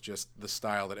 and that was just the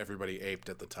style that everybody aped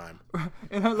at the time.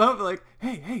 And I love like,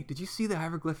 hey, did you see the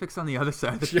hieroglyphics on the other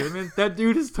side of the pyramid? That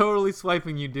dude is totally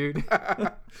swiping you, dude.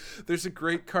 There's a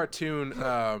great cartoon.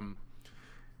 I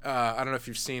don't know if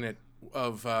you've seen it,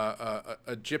 of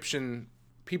Egyptian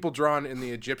people drawn in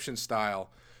the Egyptian style.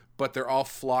 But they're all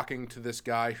flocking to this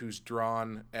guy who's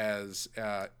drawn as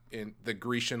in the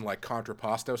Grecian like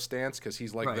contrapposto stance because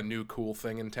he's like the new cool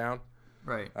thing in town.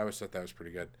 Right. I always thought that was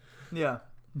pretty good. Yeah.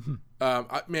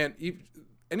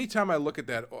 Anytime I look at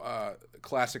that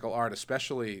classical art,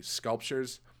 especially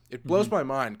sculptures, it blows my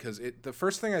mind because the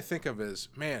first thing I think of is,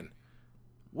 man,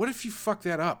 what if you fuck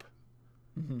that up?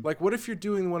 Like, what if you're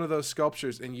doing one of those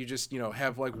sculptures and you just,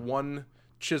 have like one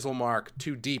chisel mark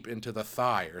too deep into the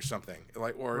thigh or something,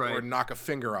 like or knock a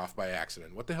finger off by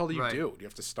accident? What the hell do you do? Do you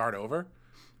have to start over?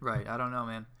 Right. I don't know,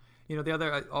 man. The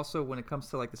other, also when it comes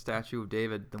to like the statue of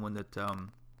David, the one that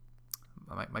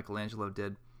Michelangelo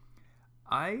did,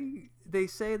 they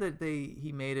say that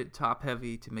he made it top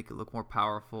heavy to make it look more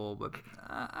powerful, but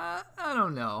I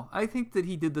don't know. I think that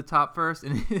he did the top first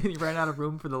and he ran out of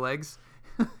room for the legs,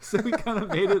 so he kind of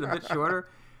made it a bit shorter.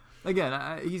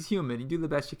 Again, he's human. You do the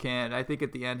best you can. I think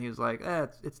at the end he was like,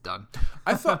 it's done.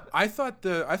 I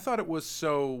thought it was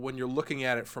so when you're looking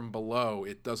at it from below,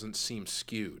 it doesn't seem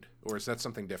skewed, or is that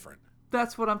something different?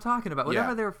 That's what I'm talking about.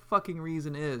 Whatever their fucking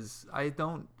reason is,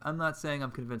 I'm not saying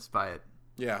I'm convinced by it.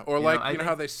 Yeah, or you know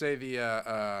how they say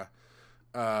the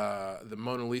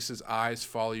Mona Lisa's eyes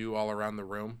follow you all around the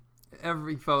room.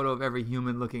 every photo of every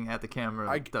human looking at the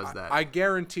camera does that. I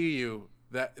guarantee you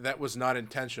that was not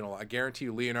intentional. I guarantee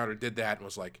you Leonardo did that and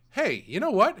was like, hey, you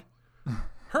know what?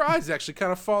 Her eyes actually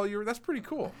kind of follow you. That's pretty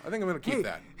cool. I think I'm going to keep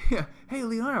that. Yeah. Hey,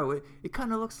 Leonardo, it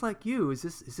kind of looks like you. Is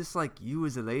this like you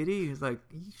as a lady? He's like,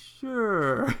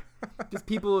 sure. Just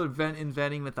people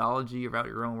inventing mythology about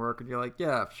your own work, and you're like,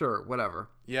 yeah, sure, whatever.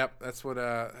 Yep, that's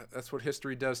what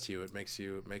history does to you. It makes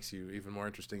you even more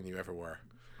interesting than you ever were.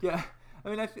 Yeah.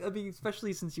 I mean,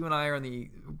 especially since you and I are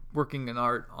working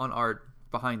on art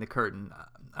behind the curtain.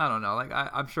 I don't know. Like,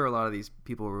 I'm sure a lot of these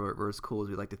people were as cool as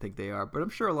we like to think they are, but I'm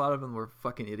sure a lot of them were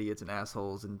fucking idiots and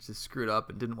assholes and just screwed up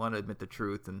and didn't want to admit the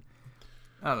truth. And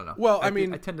I don't know. Well, I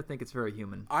mean, I tend to think it's very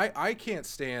human. I can't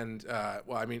stand.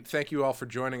 Thank you all for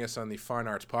joining us on the Fine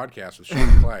Arts Podcast with Sean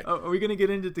and Clay. Oh, are we going to get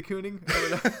into de Kooning?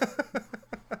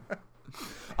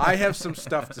 I have some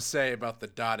stuff to say about the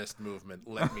Dadaist movement.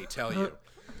 Let me tell you.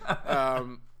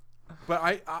 But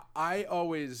I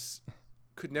always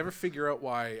could never figure out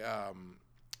why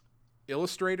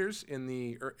illustrators in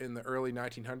the early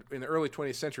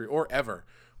 20th century or ever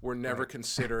were never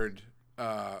considered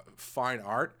fine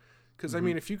art. Because I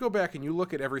mean, if you go back and you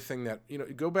look at everything that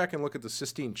go back and look at the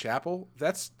Sistine Chapel,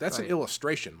 that's an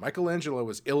illustration. Michelangelo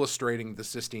was illustrating the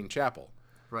Sistine Chapel.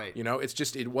 Right.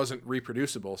 It wasn't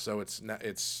reproducible, so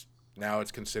now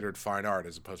it's considered fine art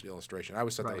as opposed to illustration. I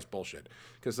always thought that was bullshit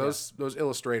because those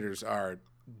illustrators are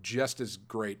just as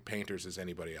great painters as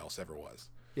anybody else ever was.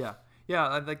 Yeah.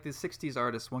 Yeah, like the 60s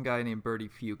artist, one guy named Bertie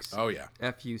Fuchs. Oh, yeah.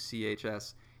 Fuchs.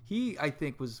 He, I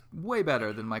think, was way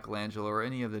better than Michelangelo or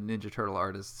any of the Ninja Turtle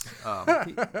artists.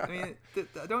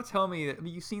 Don't tell me.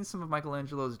 You've seen some of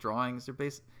Michelangelo's drawings.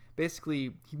 They're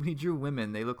basically, when he drew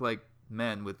women, they look like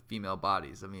men with female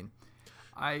bodies. I mean,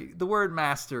 the word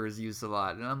master is used a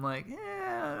lot, and I'm like,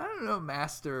 I don't know,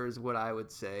 master is what I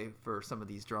would say for some of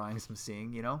these drawings I'm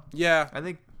seeing, Yeah. I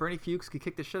think Bernie Fuchs could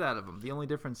kick the shit out of him. The only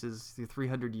difference is the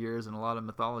 300 years and a lot of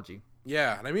mythology.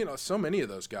 Yeah, and I mean, so many of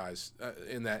those guys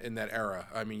in that era.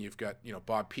 I mean, you've got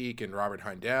Bob Peak and Robert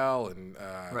Heindel and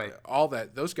all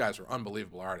that. Those guys were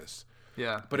unbelievable artists.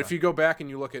 Yeah. But if you go back and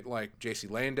you look at like J.C.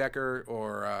 Leyendecker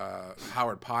or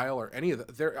Howard Pyle or any of them,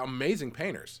 they're amazing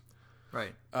painters.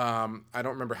 Right. I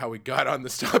don't remember how we got on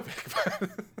this topic. But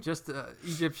just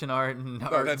Egyptian art and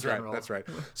art that's in general. right. That's right.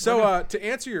 So to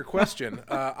answer your question,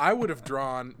 I would have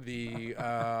drawn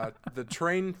the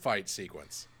train fight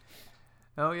sequence.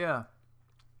 Oh yeah.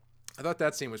 I thought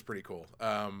that scene was pretty cool.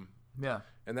 Yeah.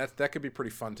 And that could be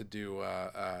pretty fun to do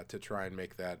to try and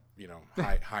make that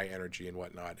high energy and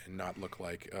whatnot, and not look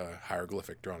like a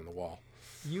hieroglyphic drawn on the wall.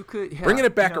 You could bringing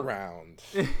it back around.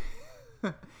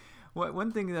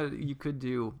 One thing that you could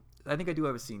do, I think I do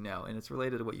have a scene now, and it's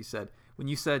related to what you said. When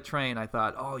you said train, I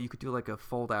thought, you could do like a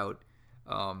fold-out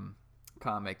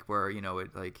comic where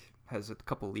it like has a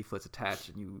couple leaflets attached,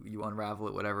 and you unravel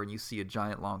it, whatever, and you see a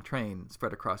giant long train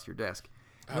spread across your desk.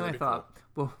 And then I thought,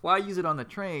 well, why use it on the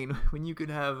train when you could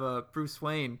have Bruce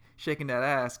Wayne shaking that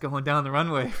ass going down the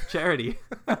runway for charity?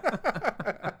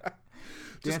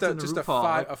 Just a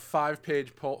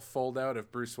 5-page fold out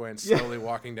of Bruce Wayne slowly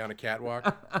walking down a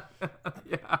catwalk.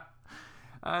 Yeah,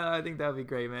 I think that would be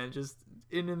great, man. Just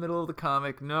in the middle of the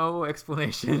comic, no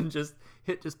explanation, just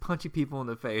punchy people in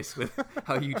the face with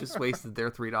how you just wasted their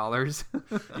 $3.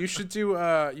 You should do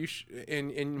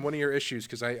in one of your issues,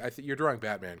 because I think you're drawing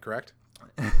Batman, correct?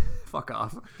 Fuck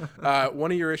off.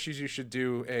 One of your issues, you should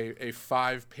do a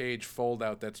 5-page fold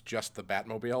out that's just the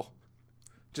Batmobile.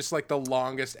 Just like the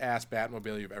longest ass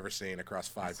Batmobile you've ever seen across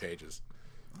 5 pages.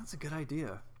 That's a good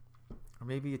idea. Or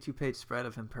maybe a 2-page spread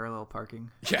of him parallel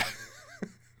parking. Yeah.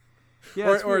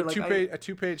 Yeah, or a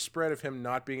 2-page spread of him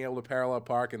not being able to parallel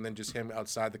park, and then just him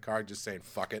outside the car just saying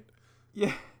 "fuck it."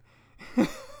 Yeah.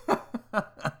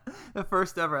 The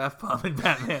first ever F-bomb in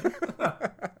Batman.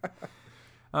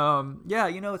 Yeah,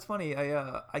 it's funny.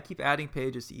 I keep adding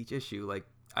pages to each issue. Like,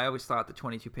 I always thought that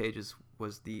 22 pages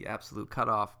was the absolute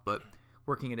cutoff, but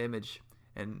working at Image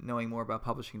and knowing more about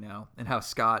publishing now, and how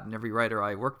Scott and every writer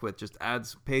I worked with just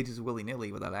adds pages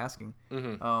willy-nilly without asking.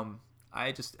 Mm-hmm.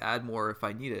 I just add more if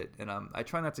I need it, and I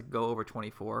try not to go over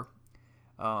 24.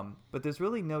 But there's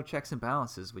really no checks and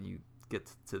balances when you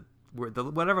get to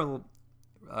whatever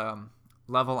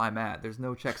level I'm at. There's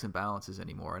no checks and balances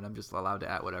anymore, and I'm just allowed to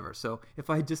add whatever. So if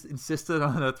I just insisted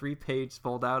on a 3-page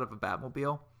fold out of a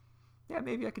Batmobile, yeah,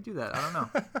 maybe I could do that. I don't know.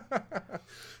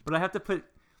 But I have to put.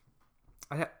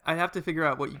 I have to figure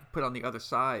out what you put on the other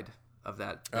side of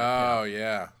that. Oh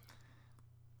yeah.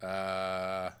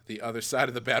 The other side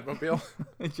of the Batmobile.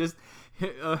 just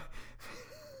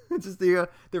the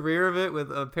rear of it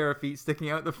with a pair of feet sticking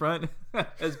out the front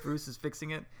as Bruce is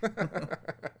fixing it.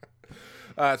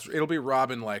 It'll be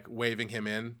Robin like waving him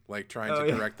in, like trying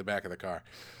to correct the back of the car.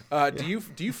 Do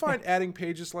you find adding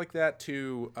pages like that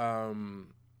to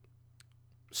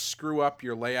screw up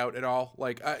your layout at all?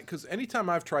 Like, because anytime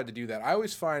I've tried to do that, I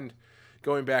always find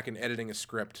going back and editing a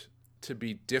script to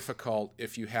be difficult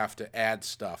if you have to add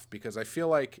stuff, because I feel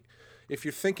like if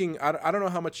you're thinking, I don't know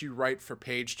how much you write for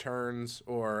page turns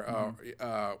or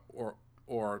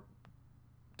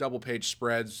double page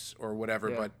spreads or whatever,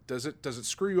 but does it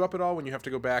screw you up at all when you have to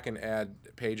go back and add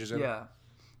pages in? Yeah.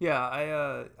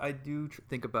 I do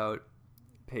think about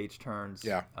page turns.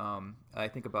 Yeah. I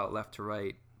think about left to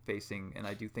right facing, and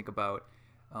I do think about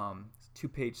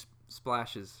 2-page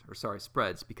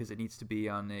spreads, because it needs to be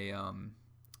on a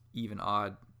even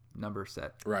odd number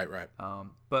set. Right.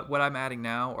 But what I'm adding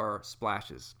now are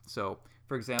splashes. So,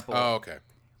 for example,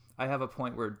 I have a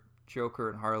point where Joker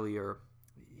and Harley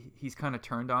he's kind of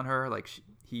turned on her. Like,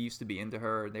 he used to be into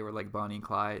her, and they were like Bonnie and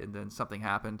Clyde, and then something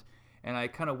happened. And I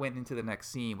kind of went into the next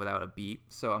scene without a beat.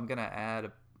 So I'm going to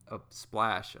add a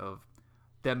splash of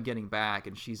them getting back,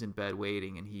 and she's in bed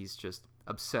waiting, and he's just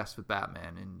obsessed with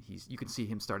Batman, and you can see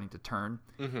him starting to turn.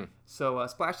 Mm-hmm. So a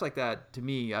splash like that, to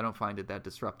me, I don't find it that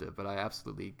disruptive, but I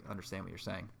absolutely understand what you're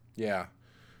saying. Yeah.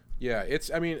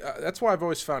 That's why I've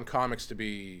always found comics to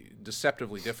be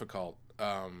deceptively difficult,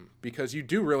 because you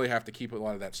do really have to keep a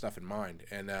lot of that stuff in mind.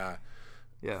 And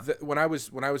when I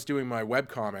was doing my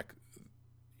webcomic,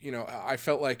 I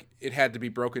felt like it had to be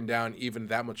broken down even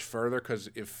that much further,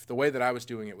 because if the way that I was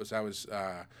doing it was I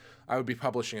would be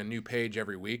publishing a new page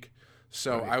every week.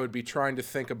 So I would be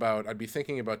I'd be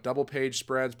thinking about double page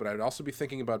spreads, but I'd also be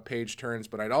thinking about page turns,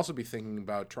 but I'd also be thinking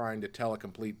about trying to tell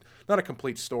not a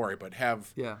complete story, but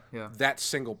have that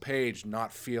single page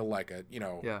not feel like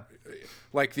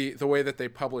like the way that they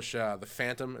publish the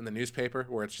Phantom in the newspaper,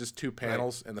 where it's just 2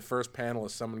 panels, and the first panel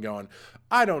is someone going,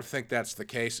 "I don't think that's the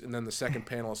case," and then the second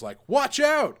panel is like, "Watch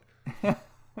out!"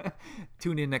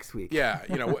 Tune in next week. Yeah,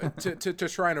 to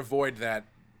try and avoid that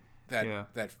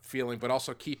feeling, but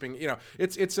also keeping,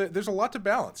 there's a lot to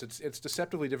balance. It's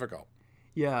deceptively difficult.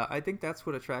 Yeah, I think that's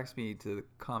what attracts me to the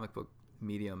comic book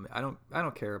medium. I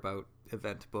don't care about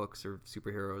event books or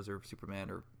superheroes or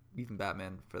Superman or even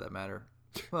Batman for that matter.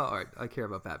 Well, all right, I care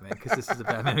about Batman because this is a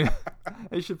Batman.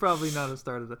 I should probably not have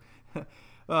started it.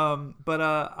 But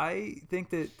I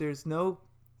think that there's no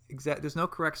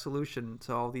correct solution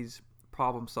to all these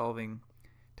problem-solving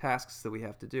tasks that we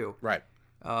have to do. Right.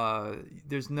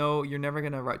 You're never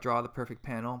going to draw the perfect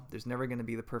panel. There's never going to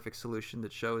be the perfect solution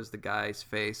that shows the guy's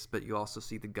face, but you also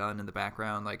see the gun in the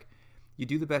background. Like, you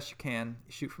do the best you can,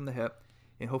 you shoot from the hip,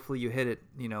 and hopefully you hit it,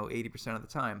 80% of the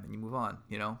time, and you move on,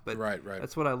 But right.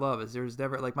 That's what I love, is there's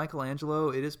never, like Michelangelo,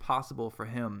 it is possible for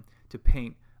him to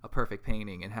paint a perfect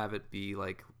painting and have it be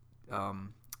like,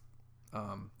 Mona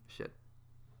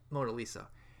Lisa.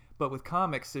 But with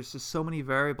comics, there's just so many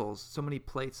variables, so many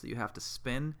plates that you have to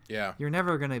spin. Yeah.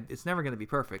 It's never gonna be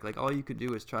perfect. Like, all you can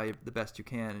do is try the best you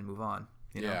can and move on.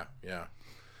 Yeah.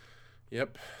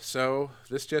 Yep. So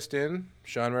this just in,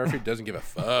 Sean Murphy doesn't give a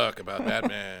fuck about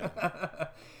Batman.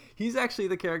 He's actually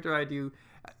the character I do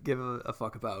give a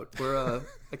fuck about. I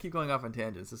keep going off on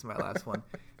tangents. This is my last one.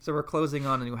 So we're closing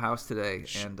on a new house today,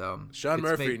 and Sean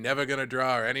Murphy never gonna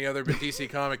draw any other DC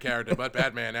comic character but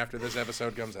Batman after this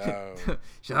episode comes out.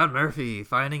 Sean Murphy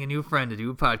finding a new friend to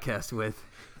do a podcast with,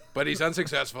 but he's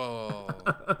unsuccessful.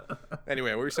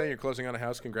 Anyway, what were you saying? You're closing on a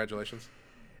house. Congratulations.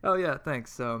 Oh yeah,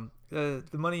 thanks. The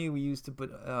money we used to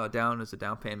put down as a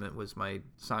down payment was my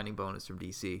signing bonus from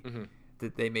DC. Mm-hmm.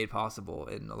 That they made possible,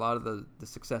 and a lot of the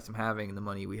success I'm having and the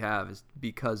money we have is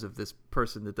because of this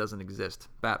person that doesn't exist,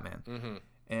 Batman. Mm-hmm.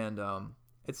 And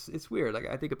it's weird. Like,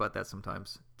 I think about that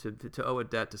sometimes, to owe a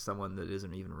debt to someone that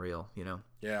isn't even real.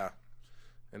 Yeah.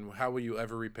 And how will you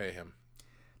ever repay him?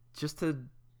 Just to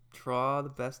draw the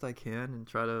best I can and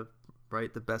try to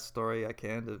write the best story I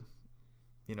can to,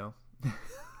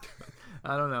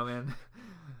 I don't know, man.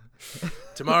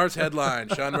 Tomorrow's headline: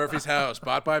 Sean Murphy's house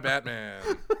bought by Batman.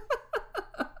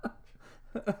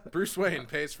 Bruce Wayne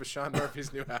pays for Sean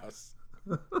Murphy's new house.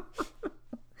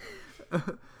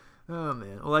 Oh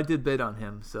man! Well, I did bid on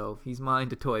him, so he's mine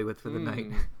to toy with for the night.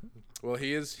 Well,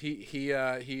 he is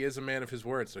a man of his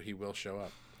word, so he will show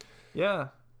up. Yeah.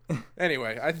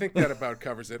 Anyway, I think that about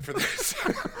covers it for this.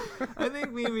 I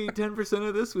think maybe 10%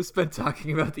 of this was spent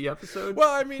talking about the episode. Well,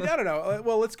 I don't know.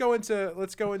 Well, let's go into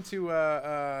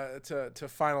to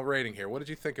final rating here. What did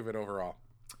you think of it overall?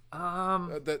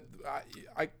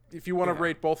 If you want to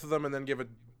rate both of them and then give it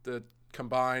the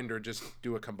combined, or just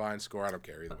do a combined score, I don't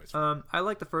care either way. I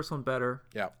like the first one better.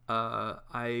 Yeah.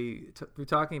 Through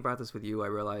talking about this with you, I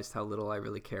realized how little I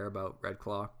really care about Red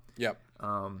Claw. Yep.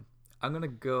 I'm gonna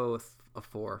go with a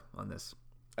 4 on this.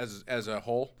 As a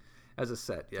whole? As a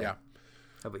set, yeah. Yeah.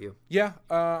 How about you? Yeah,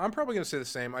 I'm probably going to say the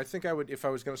same. I think I would, if I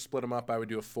was going to split them up, I would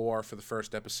do a 4 for the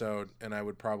first episode, and I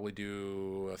would probably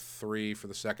do a 3 for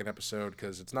the second episode,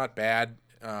 because it's not bad.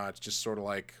 It's just sort of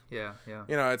like, Yeah.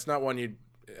 It's not one you'd.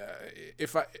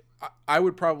 If I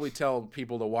would probably tell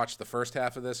people to watch the first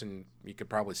half of this, and you could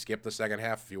probably skip the second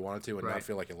half if you wanted to, and not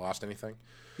feel like you lost anything.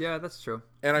 Yeah, that's true.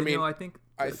 And I think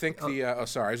the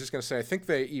sorry, I was just going to say, I think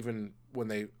they even when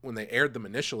they aired them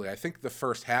initially, I think the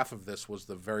first half of this was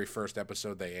the very first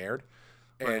episode they aired,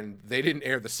 and they didn't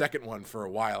air the second one for a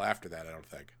while after that, I don't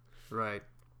think. Right.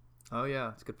 Oh yeah,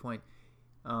 that's a good point.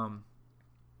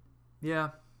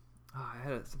 Yeah. Oh, I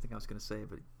had something I was going to say,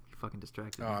 but you fucking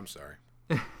distracted me. Oh, I'm sorry.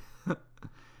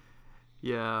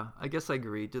 Yeah, I guess I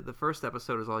agree. The first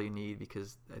episode is all you need,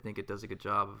 because I think it does a good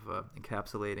job of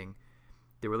encapsulating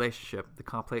the relationship, the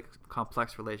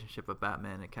complex relationship of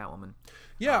Batman and Catwoman.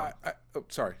 Yeah.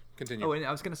 Sorry. Continue. Oh, and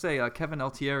I was going to say Kevin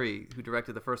Altieri, who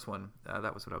directed the first one,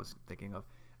 that was what I was thinking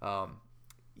of.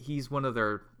 He's one of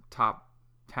their top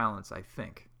talents, I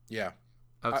think. Yeah.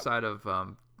 Outside of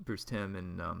Bruce Timm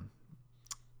and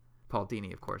Paul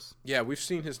Dini, of course. Yeah, we've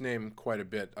seen his name quite a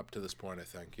bit up to this point, I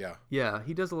think. Yeah. Yeah,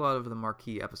 he does a lot of the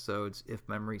marquee episodes, if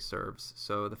memory serves.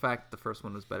 So the fact that the first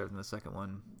one was better than the second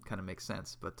one kind of makes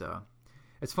sense. But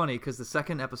it's funny, because the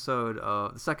second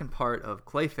part of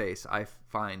Clayface, I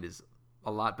find, is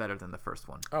a lot better than the first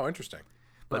one. Oh, interesting.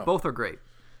 But both are great.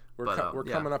 We're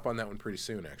coming up on that one pretty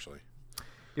soon, actually.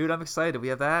 Dude, I'm excited. We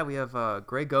have that. We have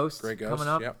Grey Ghost coming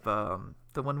up. Yep.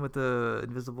 The one with the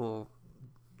invisible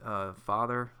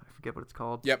father. I forget what it's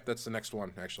called. Yep, that's the next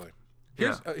one, actually.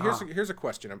 Here's a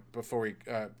question before we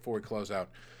close out.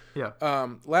 Yeah.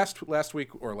 Last week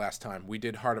or last time we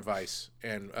did Heart of Ice,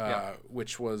 and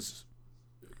which was,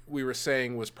 we were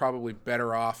saying, was probably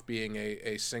better off being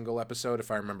a single episode,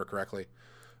 if I remember correctly,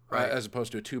 as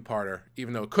opposed to a two-parter,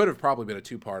 even though it could have probably been a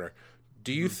two-parter.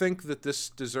 Do you think that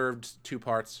this deserved 2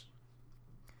 parts?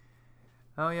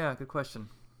 Oh, yeah, good question.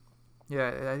 Yeah,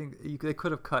 I think they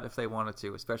could have cut if they wanted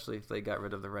to, especially if they got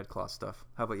rid of the Red Claw stuff.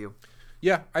 How about you?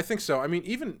 Yeah, I think so. I mean,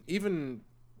 even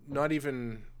not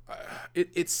even...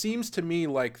 it seems to me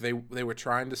like they were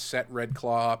trying to set Red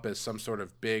Claw up as some sort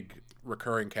of big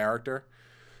recurring character.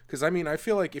 Because, I mean, I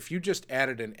feel like if you just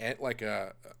added an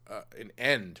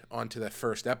end onto that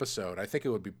first episode, I think it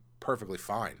would be perfectly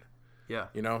fine. Yeah.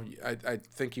 You know, I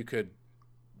think you could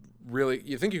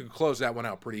close that one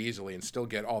out pretty easily and still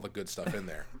get all the good stuff in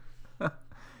there.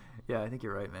 Yeah, I think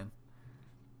you're right, man.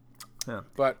 Yeah.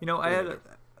 But I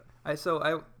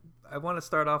want to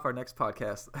start off our next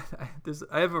podcast.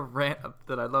 I have a rant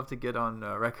that I'd love to get on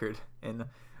record, and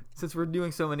since we're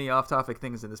doing so many off-topic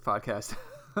things in this podcast,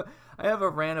 I have a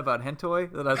rant about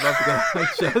hentai that I'd love to get off my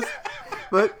chest,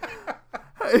 but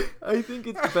I think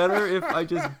it's better if I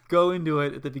just go into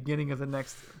it at the beginning of the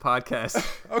next podcast.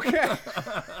 Okay.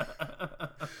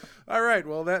 All right.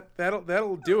 Well,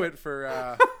 that'll do it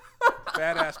for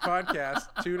Badass Podcast.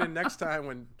 Tune in next time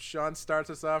when Sean starts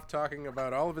us off talking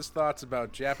about all of his thoughts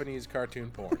about Japanese cartoon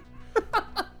porn.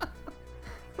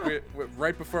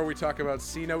 Right before we talk about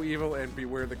See No Evil and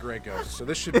Beware the Grey Ghost. So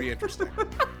this should be interesting.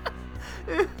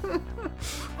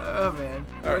 Oh, man.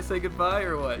 Do I say goodbye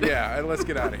or what? Yeah, and let's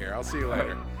get out of here. I'll see you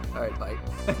later. All right, bye.